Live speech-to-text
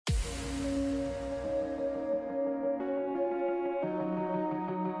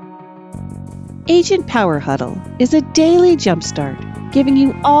Agent Power Huddle is a daily jumpstart, giving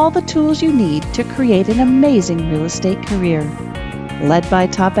you all the tools you need to create an amazing real estate career. Led by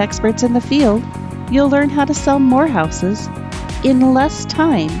top experts in the field, you'll learn how to sell more houses in less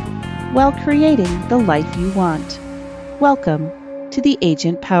time while creating the life you want. Welcome to the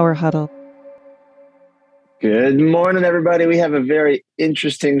Agent Power Huddle. Good morning, everybody. We have a very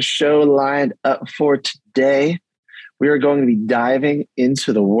interesting show lined up for today. We are going to be diving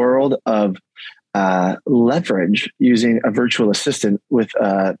into the world of leverage using a virtual assistant with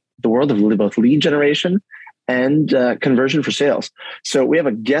the world of both lead generation and conversion for sales. So we have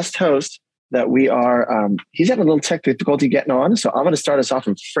a guest host that we are, he's having a little tech difficulty getting on. So I'm going to start us off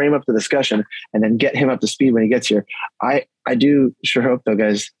and frame up the discussion and then get him up to speed when he gets here. I do sure hope though,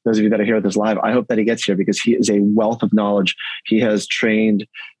 guys, those of you that are here with us live, I hope that he gets here because he is a wealth of knowledge. He has trained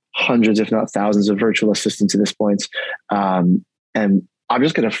hundreds, if not thousands of virtual assistants at this point. And I'm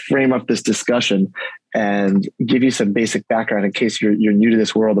just going to frame up this discussion and give you some basic background in case you're new to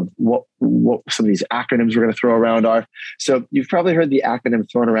this world of what some of these acronyms we're going to throw around are. So you've probably heard the acronym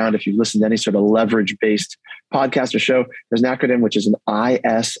thrown around if you've listened to any sort of leverage-based podcast or show. There's an acronym which is an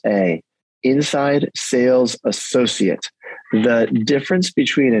ISA, Inside Sales Associate. The difference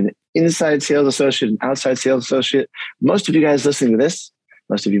between an inside sales associate and outside sales associate, most of you guys listening to this,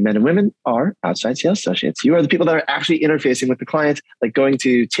 most of you men and women are outside sales associates. You are the people that are actually interfacing with the client, like going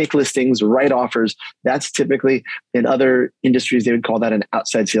to take listings, write offers. That's typically, in other industries, they would call that an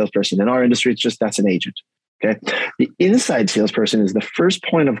outside salesperson. In our industry, it's just that's an agent. Okay. The inside salesperson is the first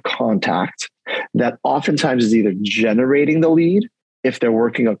point of contact that oftentimes is either generating the lead if they're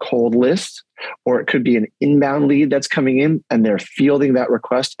working a cold list, or it could be an inbound lead that's coming in and they're fielding that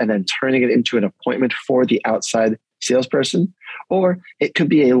request and then turning it into an appointment for the outside salesperson, or it could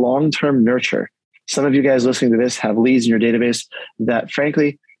be a long-term nurture. Some of you guys listening to this have leads in your database that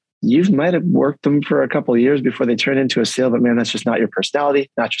frankly, you might have worked them for a couple of years before they turn into a sale, but man, that's just not your personality,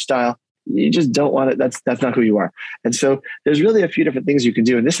 not your style. You just don't want it. That's not who you are. And so there's really a few different things you can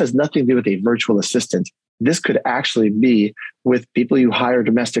do. And this has nothing to do with a virtual assistant. This could actually be with people you hire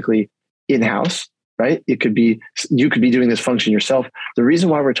domestically in-house, right? You could be doing this function yourself. The reason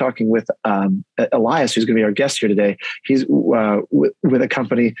why we're talking with Elias, who's going to be our guest here today, he's with a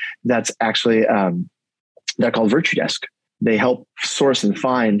company that's actually, they're called VirtueDesk. They help source and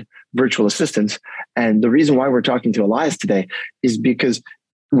find virtual assistants. And the reason why we're talking to Elias today is because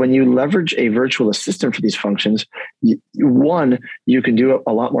when you leverage a virtual assistant for these functions, one, you can do it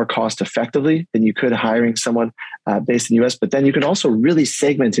a lot more cost effectively than you could hiring someone based in the US. But then you can also really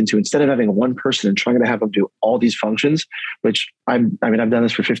segment into, instead of having one person and trying to have them do all these functions, which I've done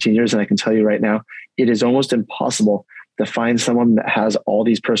this for 15 years. And I can tell you right now, it is almost impossible to find someone that has all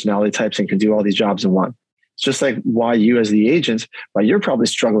these personality types and can do all these jobs in one. It's just like why you as the agent, why you're probably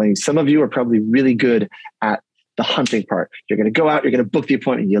struggling. Some of you are probably really good at the hunting part. You're going to go out, you're going to book the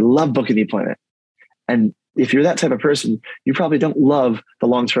appointment. You love booking the appointment. And if you're that type of person, you probably don't love the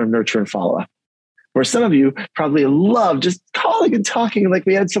long-term nurture and follow-up. Where some of you probably love just calling and talking. Like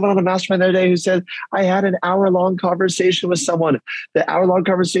we had someone on the mastermind the other day who said, I had an hour-long conversation with someone. The hour-long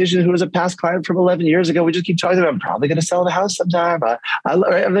conversation who was a past client from 11 years ago. We just keep talking about, I'm probably going to sell the house sometime.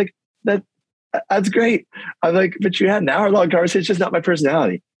 I'm like, that's great. I'm like, but you had an hour-long conversation. It's just not my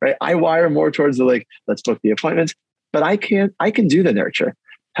personality, right? I wire more towards the let's book the appointments, but I can do the nurture.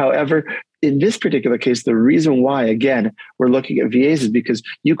 However, in this particular case, the reason why, again, we're looking at VAs is because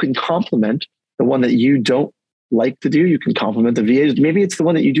you can complement the one that you don't like to do. You can complement the VAs. Maybe it's the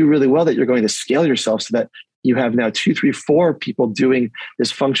one that you do really well that you're going to scale yourself so that you have now 2, 3, 4 people doing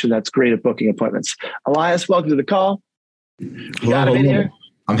this function that's great at booking appointments. Elias, welcome to the call. You got him in here.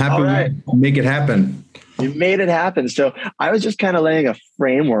 I'm happy we make it happen. You made it happen. So I was just kind of laying a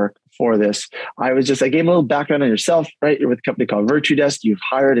framework for this. I gave a little background on yourself, right? You're with a company called VirtueDesk. You've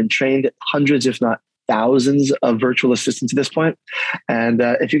hired and trained hundreds, if not thousands of virtual assistants at this point. And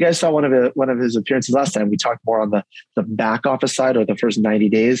if you guys saw one of his appearances last time, we talked more on the back office side or the first 90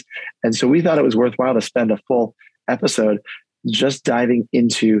 days. And so we thought it was worthwhile to spend a full episode just diving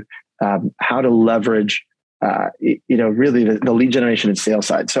into how to leverage really the lead generation and sales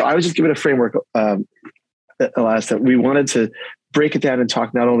side. So I was just giving a framework, Elias, that we wanted to break it down and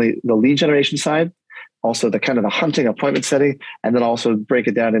talk not only the lead generation side, also the kind of the hunting appointment setting, and then also break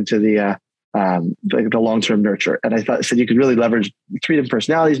it down into the long-term nurture. And I said you could really leverage 3 different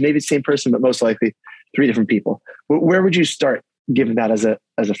personalities, maybe the same person, but most likely 3 different people. Where would you start given that as a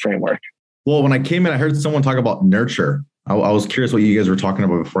framework? Well, when I came in, I heard someone talk about nurture. I was curious what you guys were talking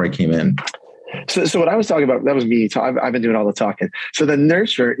about before I came in. So what I was talking about, that was me. I've been doing all the talking. So the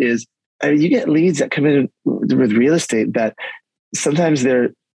nurture is, you get leads that come in with real estate that sometimes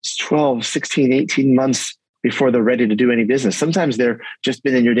they're 12, 16, 18 months before they're ready to do any business. Sometimes they're just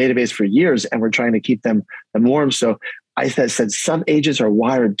been in your database for years and we're trying to keep them warm. So I said some agents are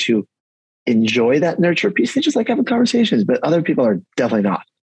wired to enjoy that nurture piece. They just like having conversations, but other people are definitely not.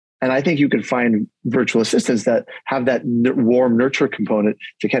 And I think you can find virtual assistants that have that warm nurture component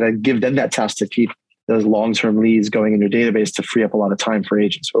to kind of give them that task to keep those long-term leads going in your database to free up a lot of time for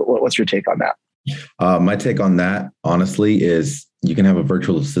agents. What's your take on that? My take on that, honestly, is you can have a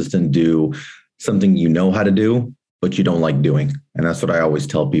virtual assistant do something you know how to do, but you don't like doing. And that's what I always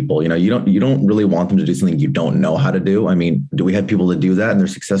tell people. You don't really want them to do something you don't know how to do. I mean, do we have people that do that and they're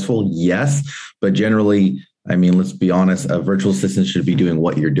successful? Yes. But generally, I mean, let's be honest, a virtual assistant should be doing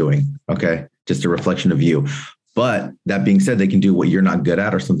what you're doing. Okay. Just a reflection of you. But that being said, they can do what you're not good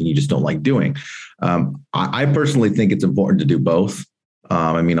at or something you just don't like doing. I personally think it's important to do both.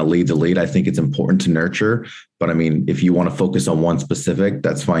 I mean, a lead's a lead. I think it's important to nurture, but I mean, if you want to focus on one specific,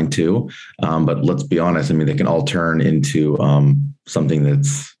 that's fine too. But let's be honest. I mean, they can all turn into something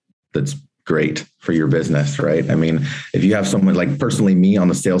that's great for your business, right? I mean, if you have someone like personally me on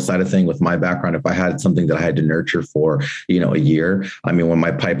the sales side of thing with my background, if I had something that I had to nurture for, a year, I mean, when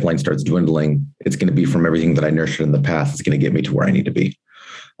my pipeline starts dwindling, it's going to be from everything that I nurtured in the past. It's going to get me to where I need to be.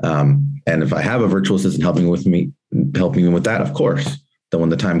 And if I have a virtual assistant helping me with that, of course, then when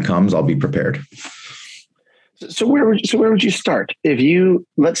the time comes, I'll be prepared. So where would you start? If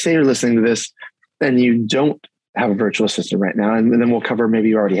let's say you're listening to this and you don't have a virtual assistant right now, and then we'll cover, maybe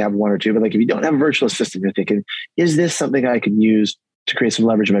you already have one or two, but like if you don't have a virtual assistant, you're thinking, is this something I can use to create some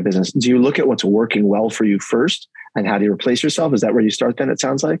leverage in my business? Do you look at what's working well for you first and how do you replace yourself? Is that where you start then, it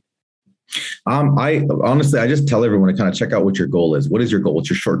sounds like? I just tell everyone to kind of check out what your goal is. What is your goal? What's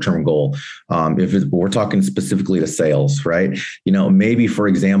your short-term goal? We're talking specifically to sales, right? Maybe for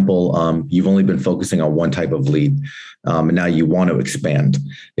example, you've only been focusing on one type of lead, and now you want to expand.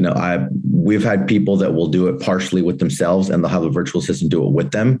 We've had people that will do it partially with themselves, and they'll have a virtual assistant do it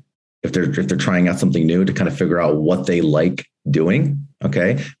with them if they're trying out something new to kind of figure out what they like doing.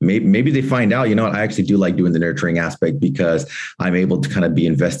 Okay. Maybe they find out, I actually do like doing the nurturing aspect because I'm able to kind of be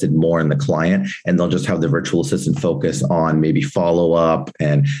invested more in the client, and they'll just have the virtual assistant focus on maybe follow up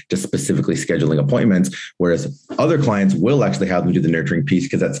and just specifically scheduling appointments. Whereas other clients will actually have them do the nurturing piece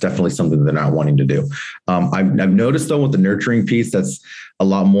because that's definitely something they're not wanting to do. I've noticed though with the nurturing piece, that's a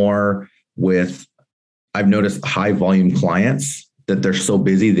lot more I've noticed high volume clients that they're so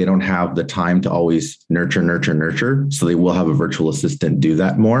busy, they don't have the time to always nurture. So they will have a virtual assistant do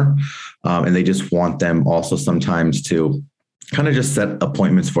that more. And they just want them also sometimes to kind of just set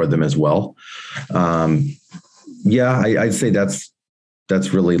appointments for them as well. I'd say that's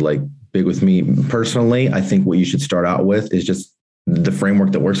really like big with me personally. I think what you should start out with is just the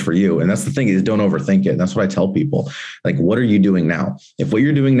framework that works for you. And that's the thing, is don't overthink it. And that's what I tell people. Like, what are you doing now? If what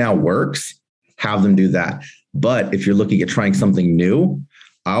you're doing now works, have them do that. But if you're looking at trying something new,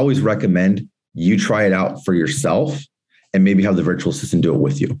 I always recommend you try it out for yourself and maybe have the virtual assistant do it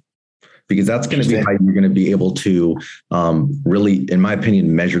with you, because that's going to be how you're going to be able to really, in my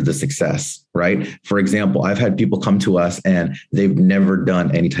opinion, measure the success, right? For example, I've had people come to us and they've never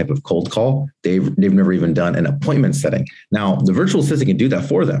done any type of cold call. They've never even done an appointment setting. Now, the virtual assistant can do that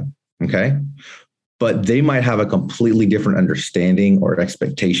for them, okay? But they might have a completely different understanding or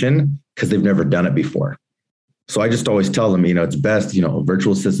expectation because they've never done it before. So I just always tell them, it's best, a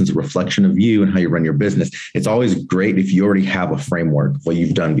virtual assistant's a reflection of you and how you run your business. It's always great if you already have a framework, what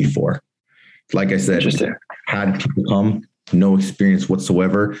you've done before. Like I said, had people come, no experience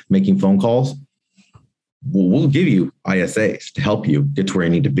whatsoever, making phone calls. We'll give you ISAs to help you get to where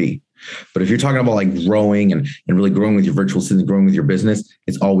you need to be. But if you're talking about like growing and really growing with your virtual assistant, growing with your business,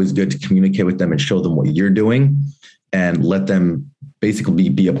 it's always good to communicate with them and show them what you're doing and let them basically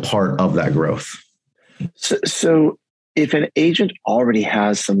be a part of that growth. So if an agent already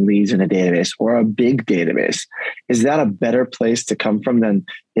has some leads in a database or a big database, is that a better place to come from than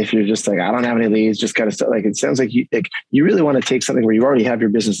if you're just like, I don't have any leads, just kind of stuff? Like, it sounds like you really want to take something where you already have your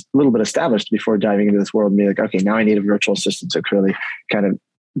business a little bit established before diving into this world and be like, okay, now I need a virtual assistant to really kind of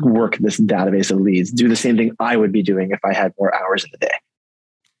work this database of leads, do the same thing I would be doing if I had more hours in the day.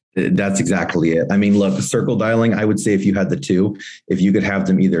 That's exactly it. I mean, look, circle dialing, I would say if you had the two, if you could have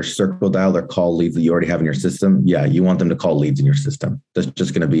them either circle dial or call leads that you already have in your system, yeah, you want them to call leads in your system. That's just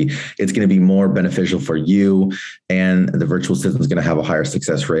it's going to be more beneficial for you, and the virtual assistant is going to have a higher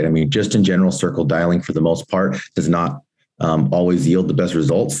success rate. I mean, just in general, circle dialing for the most part does not always yield the best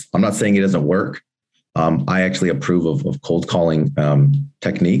results. I'm not saying it doesn't work. I actually approve of cold calling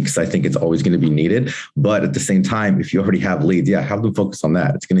techniques. I think it's always going to be needed. But at the same time, if you already have leads, have them focus on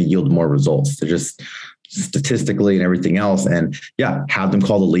that. It's going to yield more results. So just statistically and everything else. And yeah, have them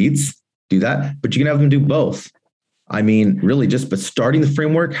call the leads, do that, but you can have them do both. I mean, really but starting the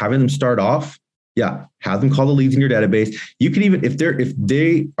framework, having them start off, yeah, have them call the leads in your database. You can even,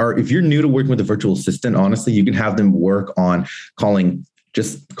 if you're new to working with a virtual assistant, honestly, you can have them work on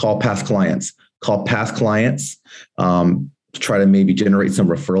just call past clients, try to maybe generate some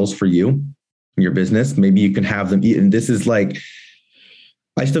referrals for you in your business. Maybe you can have them eat. And this is like,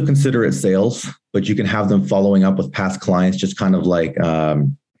 I still consider it sales, but you can have them following up with past clients, just kind of like,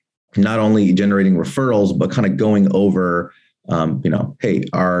 not only generating referrals, but kind of going over, hey,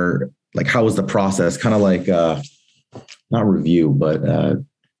 how was the process? Kind of like, not review, but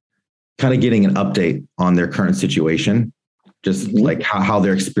kind of getting an update on their current situation, just like how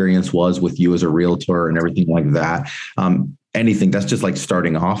their experience was with you as a realtor and everything like that. Anything that's just like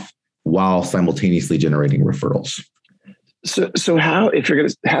starting off while simultaneously generating referrals. So how, if you're going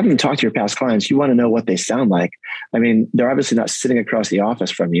to have them talk to your past clients, you want to know what they sound like. I mean, they're obviously not sitting across the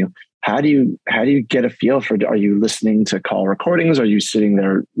office from you. How do you get a feel for, are you listening to call recordings? Are you sitting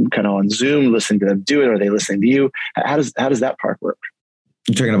there kind of on Zoom, listening to them do it? Are they listening to you? How does that part work?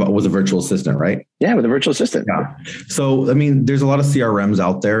 You're talking about with a virtual assistant, right? Yeah, with a virtual assistant. Yeah. So, I mean, there's a lot of CRMs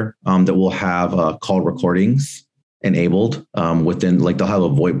out there that will have call recordings enabled within, like they'll have a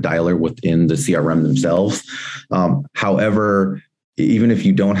VoIP dialer within the CRM themselves. However, even if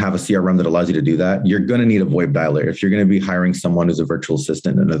you don't have a CRM that allows you to do that, you're going to need a VoIP dialer. If you're going to be hiring someone who's a virtual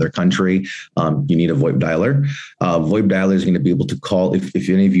assistant in another country, you need a VoIP dialer. VoIP dialer is going to be able to call, if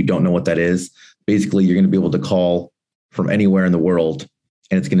any of you don't know what that is, basically you're going to be able to call from anywhere in the world,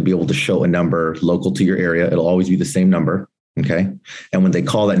 and it's going to be able to show a number local to your area. It'll always be the same number. Okay. And when they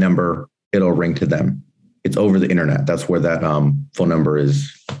call that number, it'll ring to them. It's over the internet. That's where that phone number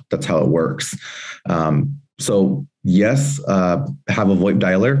is. That's how it works. So yes, have a VoIP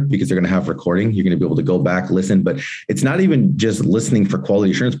dialer because they're going to have recording. You're going to be able to go back, listen, but it's not even just listening for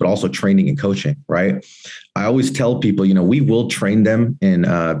quality assurance, but also training and coaching, right? I always tell people, we will train them in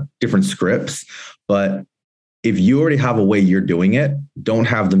different scripts, but if you already have a way you're doing it, don't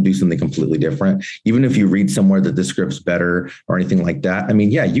have them do something completely different. Even if you read somewhere that the script's better or anything like that. I mean,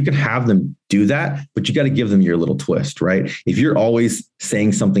 yeah, you can have them do that, but you got to give them your little twist, right? If you're always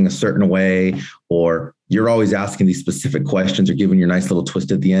saying something a certain way, or you're always asking these specific questions or giving your nice little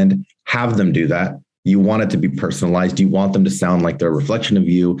twist at the end, have them do that. You want it to be personalized. You want them to sound like they're a reflection of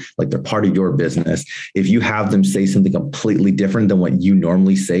you, like they're part of your business. If you have them say something completely different than what you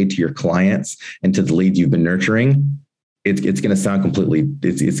normally say to your clients and to the leads you've been nurturing, it's going to sound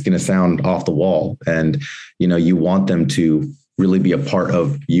it's going to sound off the wall. And, you want them to really be a part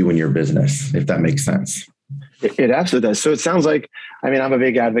of you and your business, if that makes sense. It absolutely does. So it sounds like, I'm a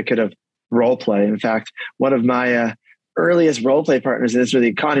big advocate of role play. In fact, one of my earliest role play partners, and it's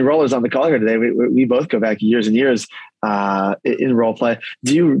really Connie Roller's on the call here today. We both go back years and years in role play.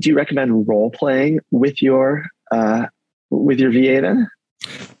 Do you recommend role playing with your VA then?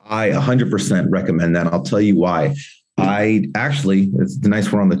 I 100% recommend that. I'll tell you why. It's the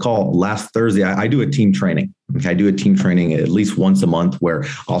nice one on the call. Last Thursday, I do a team training. Okay, I do a team training at least once a month where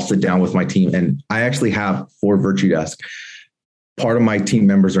I'll sit down with my team, and I actually have 4 VirtueDesk. Part of my team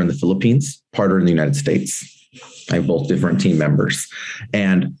members are in the Philippines, part are in the United States. I have both different team members.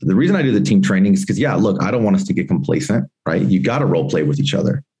 And the reason I do the team training is because, I don't want us to get complacent, right? You got to role play with each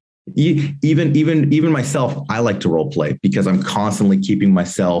other. Even myself, I like to role play because I'm constantly keeping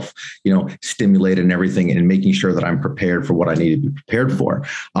myself, stimulated and everything, and making sure that I'm prepared for what I need to be prepared for.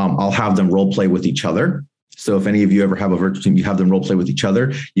 I'll have them role play with each other. So if any of you ever have a virtual team, you have them role play with each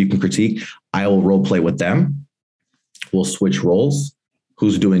other, you can critique. I will role play with them. We'll switch roles.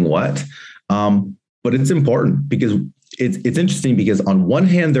 Who's doing what? But it's important because it's interesting because on one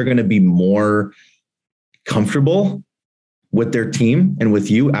hand, they're going to be more comfortable with their team and with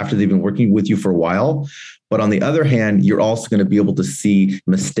you after they've been working with you for a while. But on the other hand, you're also going to be able to see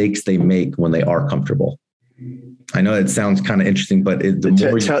mistakes they make when they are comfortable. I know it sounds kind of interesting, but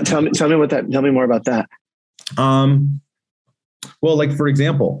tell me more about that. Well, like for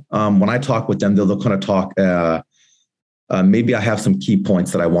example, when I talk with them, they'll kind of talk, maybe I have some key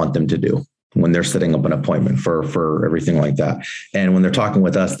points that I want them to do when they're setting up an appointment for everything like that. And when they're talking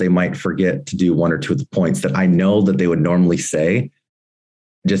with us, they might forget to do 1 or 2 of the points that I know that they would normally say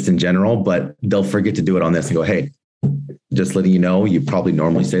just in general, but they'll forget to do it on this and go, hey, just letting you know, you probably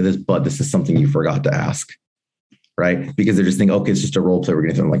normally say this, but this is something you forgot to ask, right? Because they're just thinking, okay, it's just a role play. We're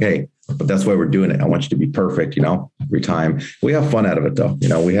going to, I'm like, hey, but that's why we're doing it. I want you to be perfect, every time. We have fun out of it though.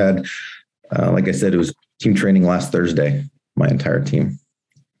 We had, like I said, it was team training last Thursday, my entire team.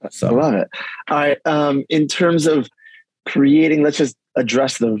 So I love it. All right. In terms of creating, let's just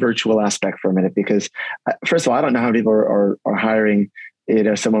address the virtual aspect for a minute, because first of all, I don't know how many people are hiring,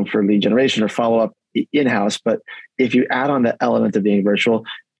 someone for lead generation or follow up in-house, but if you add on the element of being virtual,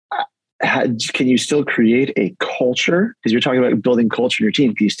 can you still create a culture? Because you're talking about building culture in your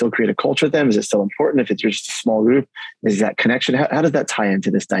team. Can you still create a culture with them? Is it still important if it's just a small group? Is that connection? How does that tie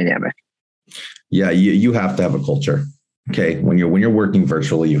into this dynamic? Yeah, you have to have a culture. Okay. When you're working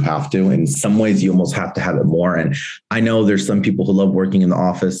virtually, you have to. In some ways, you almost have to have it more. And I know there's some people who love working in the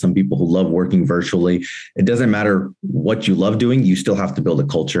office, some people who love working virtually. It doesn't matter what you love doing. You still have to build a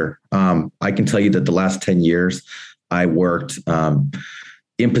culture. I can tell you that the last 10 years, I worked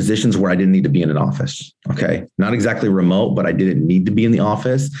in positions where I didn't need to be in an office. Okay. Not exactly remote, but I didn't need to be in the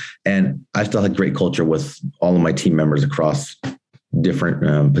office. And I still had great culture with all of my team members across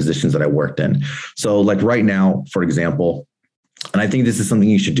different positions that I worked in. So like right now, for example, and I think this is something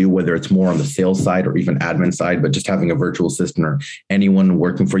you should do, whether it's more on the sales side or even admin side, but just having a virtual assistant or anyone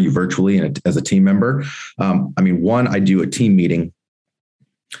working for you virtually and as a team member. One, I do a team meeting.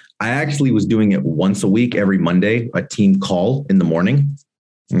 I actually was doing it once a week, every Monday, a team call in the morning.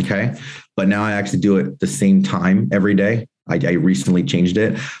 Okay. But now I actually do it the same time every day. I recently changed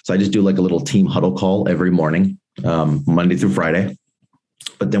it. So I just do like a little team huddle call every morning, Monday through Friday.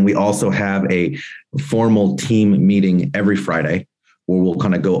 But then we also have a formal team meeting every Friday where we'll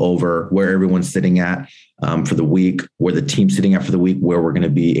kind of go over where everyone's sitting at for the week, where the team's sitting at for the week, where we're going to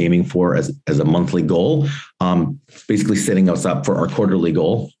be aiming for as a monthly goal, basically setting us up for our quarterly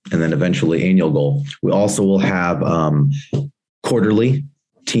goal and then eventually annual goal. We also will have quarterly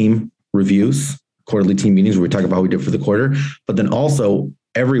team reviews, quarterly team meetings where we talk about how we did for the quarter, but then also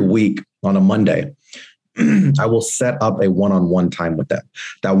every week on a Monday, I will set up a one-on-one time with them.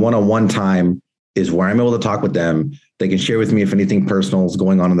 That one-on-one time is where I'm able to talk with them. They can share with me if anything personal is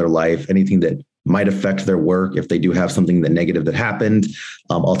going on in their life, anything that might affect their work. If they do have something that negative that happened,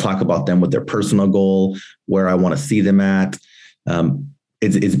 I'll talk about them with their personal goal, where I want to see them at. But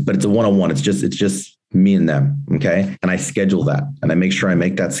it's a one-on-one. It's just me and them. Okay. And I schedule that and I make sure I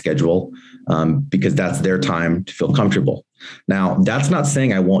make that schedule because that's their time to feel comfortable. Now, that's not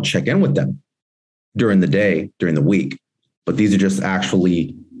saying I won't check in with them during the day, during the week, but these are just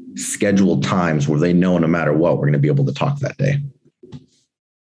actually scheduled times where they know no matter what, we're going to be able to talk that day.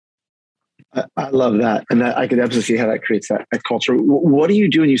 I love that. And I could absolutely see how that creates that culture. What are you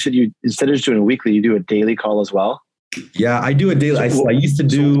doing? You said instead of just doing a weekly, you do a daily call as well? Yeah, I do a daily. I used to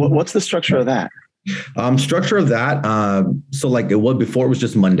do. So what's the structure of that? So like it was before, it was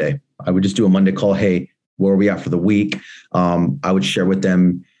just Monday. I would just do a Monday call. Hey, where are we at for the week? I would share with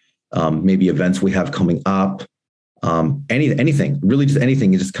them maybe events we have coming up, anything, really just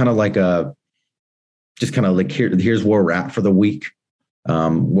anything. It's just kind of like here's where we're at for the week, where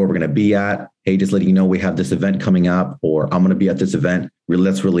we're going to be at. Hey, just letting you know we have this event coming up, or I'm going to be at this event. Really,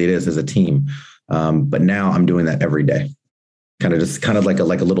 that's really it is as a team. But now I'm doing that every day. Kind of like a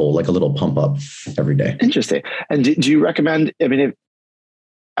little pump up every day. Interesting. And do you recommend? I mean,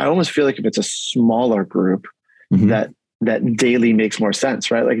 I almost feel like if it's a smaller group, mm-hmm. that daily makes more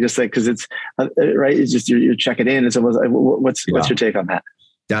sense, right? Because it's right. It's just you're checking in. It's almost what's your take on that?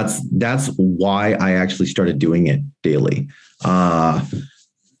 That's why I actually started doing it daily. I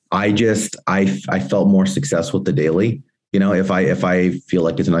felt more success with the daily. You know, if I feel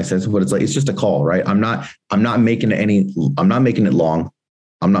like it's a nice sense of what it's like, it's just a call, right? I'm not making it long.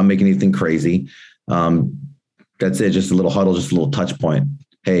 I'm not making anything crazy. That's it. Just a little huddle, just a little touch point.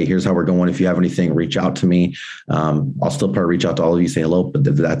 Hey, here's how we're going. If you have anything, reach out to me. I'll still probably reach out to all of you, say hello, but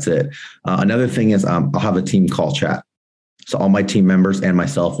that's it. Another thing is I'll have a team call chat. So all my team members and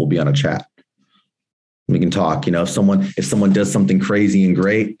myself will be on a chat. We can talk. You know, if someone does something crazy and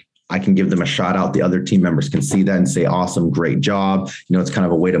great, I can give them a shout out. The other team members can see that and say, awesome, great job. You know, it's kind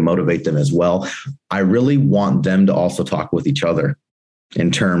of a way to motivate them as well. I really want them to also talk with each other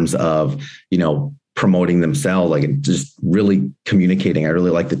in terms of, you know, promoting themselves, like just really communicating. I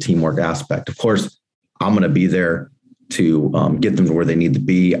really like the teamwork aspect. Of course, I'm going to be there to get them to where they need to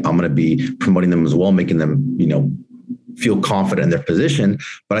be. I'm going to be promoting them as well, making them, you know, feel confident in their position.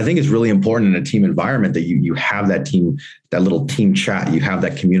 But I think it's really important in a team environment that you have that team, that little team chat, you have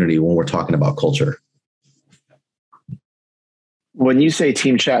that community when we're talking about culture. When you say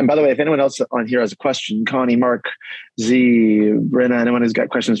team chat, and by the way, if anyone else on here has a question, Connie, Mark, Z, Brenna, anyone who's got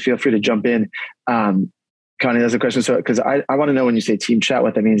questions, feel free to jump in. Connie has a question. So, because I want to know when you say team chat,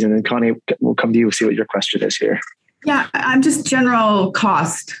 what that means. And then Connie, we'll come to you and see what your question is here. Yeah, I'm just general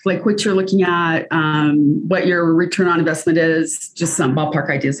cost, like what you're looking at, what your return on investment is, just some ballpark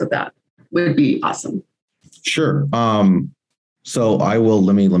ideas of that would be awesome. Sure. So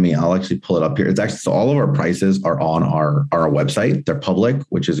I'll actually pull it up here. It's actually, so all of our prices are on our website. They're public,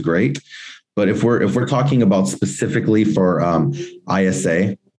 which is great. But if we're talking about specifically for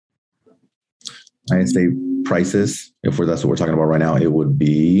ISA prices, that's what we're talking about right now, it would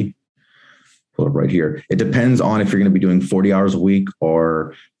be, pull up right here. It depends on if you're going to be doing 40 hours a week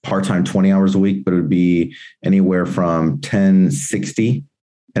or part-time 20 hours a week, but it would be anywhere from $10.60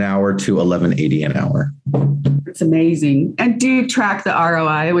 an hour to $11.80 an hour. It's amazing. And do you track the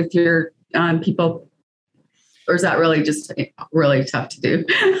ROI with your people? Or is that really just really tough to do?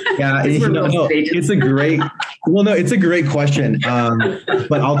 Yeah, it's a great question.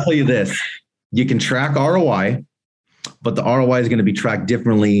 But I'll tell you this, you can track ROI, but the ROI is going to be tracked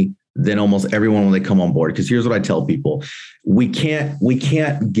differently than almost everyone when they come on board. Because here's what I tell people. We can't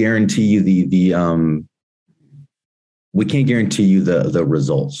guarantee you the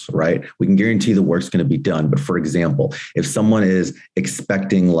results, right? We can guarantee the work's going to be done. But for example, if someone is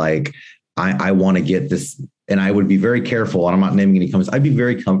expecting like, I want to get this, and I would be very careful, and I'm not naming any companies, I'd be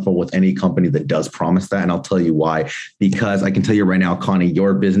very comfortable with any company that does promise that. And I'll tell you why, because I can tell you right now, Connie,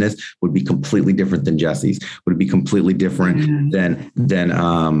 your business would be completely different than Jesse's, would be completely different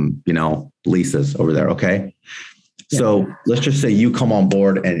than Lisa's over there. Okay. Yeah. So let's just say you come on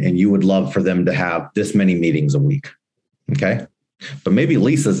board and you would love for them to have this many meetings a week. Okay. But maybe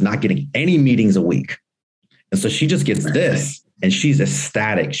Lisa's not getting any meetings a week. And so she just gets this and she's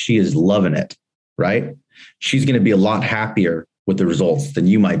ecstatic. She is loving it. Right. She's going to be a lot happier with the results than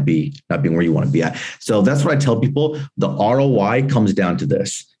you might be, not being where you want to be at. So that's what I tell people. The ROI comes down to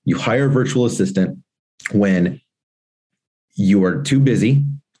this. You hire a virtual assistant when you are too busy.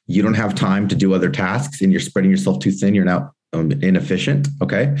 You don't have time to do other tasks and you're spreading yourself too thin. You're now inefficient.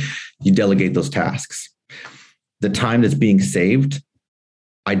 Okay. You delegate those tasks. The time that's being saved,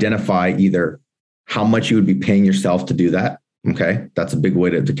 identify either how much you would be paying yourself to do that. Okay. That's a big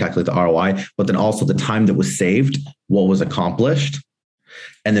way to calculate the ROI, but then also the time that was saved, what was accomplished,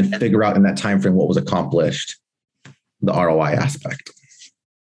 and then figure out in that time frame what was accomplished, the ROI aspect.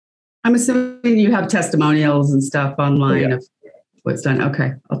 I'm assuming you have testimonials and stuff online of what's done.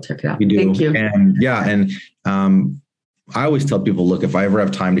 Okay. I'll check it out. We do. Thank you. And I always tell people, look, if I ever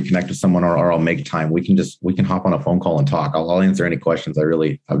have time to connect with someone or I'll make time, we can hop on a phone call and talk. I'll answer any questions. I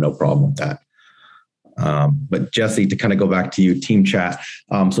really have no problem with that. But Jesse, to kind of go back to you, team chat.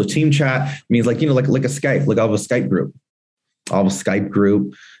 So team chat means like a Skype, like I'll have a Skype group. I'll have a Skype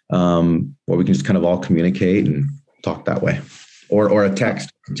group where we can just kind of all communicate and talk that way, or a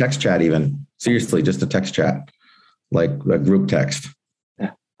text chat, even seriously, just a text chat, like a group text.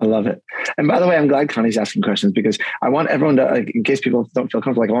 Yeah, I love it. And by the way, I'm glad Connie's asking questions because I want everyone to, in case people don't feel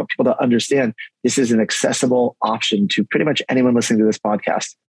comfortable, I want people to understand this is an accessible option to pretty much anyone listening to this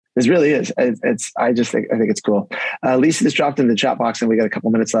podcast. This really is. I think it's cool. Lisa just dropped in the chat box, and we got a couple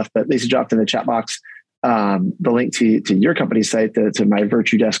minutes left. But Lisa dropped in the chat box the link to your company's site, to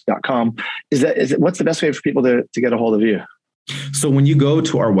myvirtuedesk.com. What's the best way for people to get a hold of you? So when you go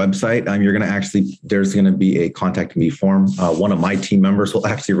to our website, you're going to there's going to be a contact me form. One of my team members will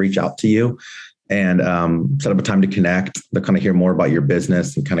actually reach out to you and set up a time to connect. They'll kind of hear more about your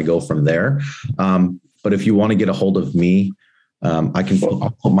business and kind of go from there. But if you want to get a hold of me,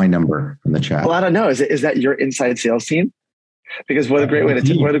 I'll put my number in the chat. Well, I don't know. Is that your inside sales team? Because what a great way to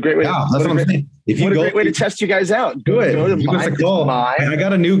test you guys out. Good. I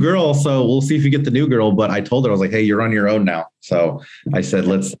got a new girl, so we'll see if you get the new girl. But I told her, I was like, hey, you're on your own now. So I said,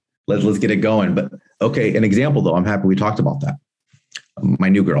 let's get it going. But okay, an example though, I'm happy we talked about that. My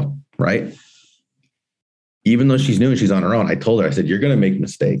new girl, right? Even though she's new and she's on her own, I told her, I said, you're going to make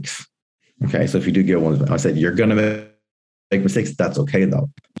mistakes. Okay, so if you do get one, I said, you're going to make mistakes. That's okay though.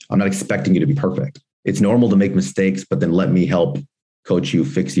 I'm not expecting you to be perfect. It's normal to make mistakes, but then let me help coach you,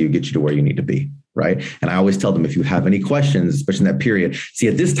 fix you, get you to where you need to be. Right. And I always tell them, if you have any questions, especially in that period, see,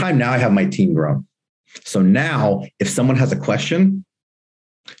 at this time now I have my team grown. So now if someone has a question,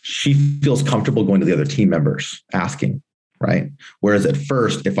 she feels comfortable going to the other team members asking. Right. Whereas at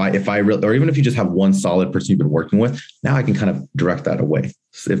first, or even if you just have one solid person you've been working with, now I can kind of direct that away.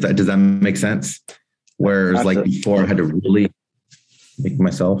 So does that make sense? Whereas absolutely. Like before I had to really make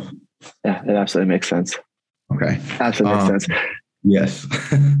myself. Yeah, it absolutely makes sense. Okay. Absolutely makes sense. Yes.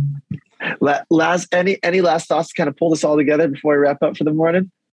 Any last thoughts to kind of pull this all together before we wrap up for the morning?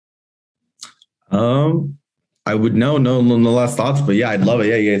 I would no last thoughts, but yeah, I'd love it.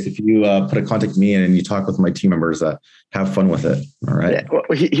 Yeah, guys, if you put a contact me in and you talk with my team members, have fun with it. All right. Yeah, well,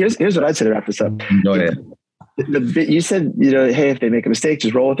 here's what I'd say to wrap this up. Go ahead. You said, hey, if they make a mistake,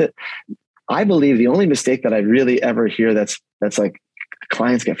 just roll with it. I believe the only mistake that I really ever hear that's like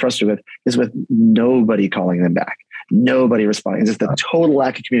clients get frustrated with is with nobody calling them back, nobody responding. It's just the total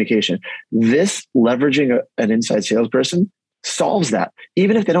lack of communication. This leveraging an inside salesperson solves that.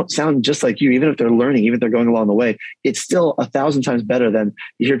 Even if they don't sound just like you, even if they're learning, even if they're going along the way, it's still 1,000 times better than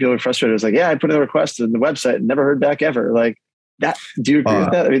you hear people frustrated. It's like, yeah, I put in a request in the website and never heard back ever. Like that. Do you agree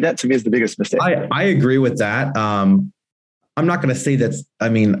with that? I mean, that to me is the biggest mistake. I agree with that. I'm not going to say that's, I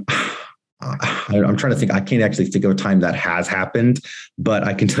mean, I'm trying to think, I can't actually think of a time that has happened, but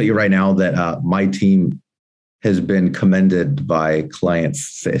I can tell you right now that my team has been commended by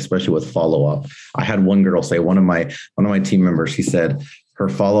clients, especially with follow-up. I had one girl say, one of my team members, he said, her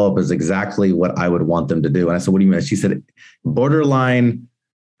follow-up is exactly what I would want them to do. And I said, what do you mean? She said, borderline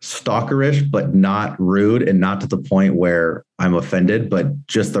stalkerish, but not rude and not to the point where I'm offended, but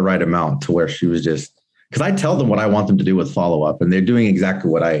just the right amount to where she was just, because I tell them what I want them to do with follow-up and they're doing exactly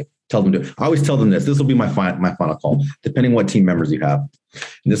what I tell them to do. I always tell them this will be my final call, depending what team members you have.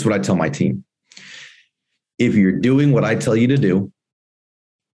 And this is what I tell my team. If you're doing what I tell you to do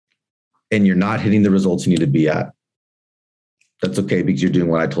and you're not hitting the results you need to be at, that's okay because you're doing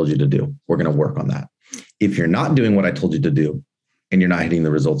what I told you to do. We're going to work on that. If you're not doing what I told you to do and you're not hitting the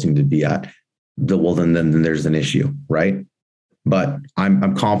results you need to be at, then there's an issue, right? But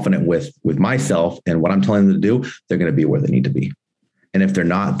I'm confident with myself and what I'm telling them to do, they're going to be where they need to be. And if they're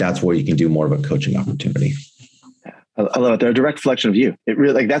not, that's where you can do more of a coaching opportunity. I love it. They're a direct reflection of you. It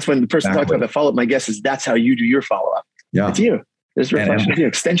really, like, that's when the person talks about the follow-up. My guess is that's how you do your follow-up. Yeah. It's you. There's a reflection of you,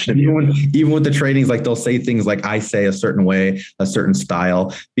 extension of you. Even with the trainings, like they'll say things like I say a certain way, a certain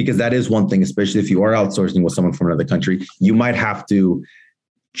style, because that is one thing, especially if you are outsourcing with someone from another country, you might have to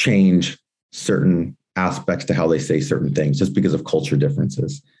change certain aspects to how they say certain things just because of culture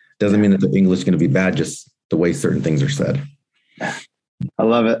differences. Doesn't mean that the English is going to be bad, just the way certain things are said. I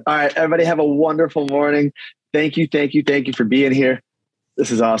love it. All right, everybody have a wonderful morning. Thank you for being here.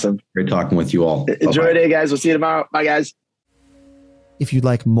 This is awesome. Great talking with you all. Enjoy your day, guys. We'll see you tomorrow. Bye, guys. If you'd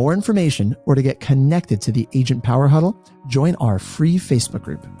like more information or to get connected to the Agent Power Huddle, join our free Facebook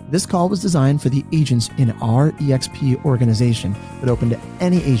group. This call was designed for the agents in our EXP organization, but open to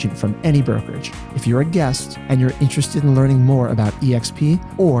any agent from any brokerage. If you're a guest and you're interested in learning more about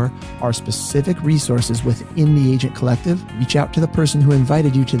EXP or our specific resources within the Agent Collective, reach out to the person who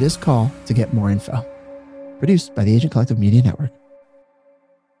invited you to this call to get more info. Produced by the Agent Collective Media Network.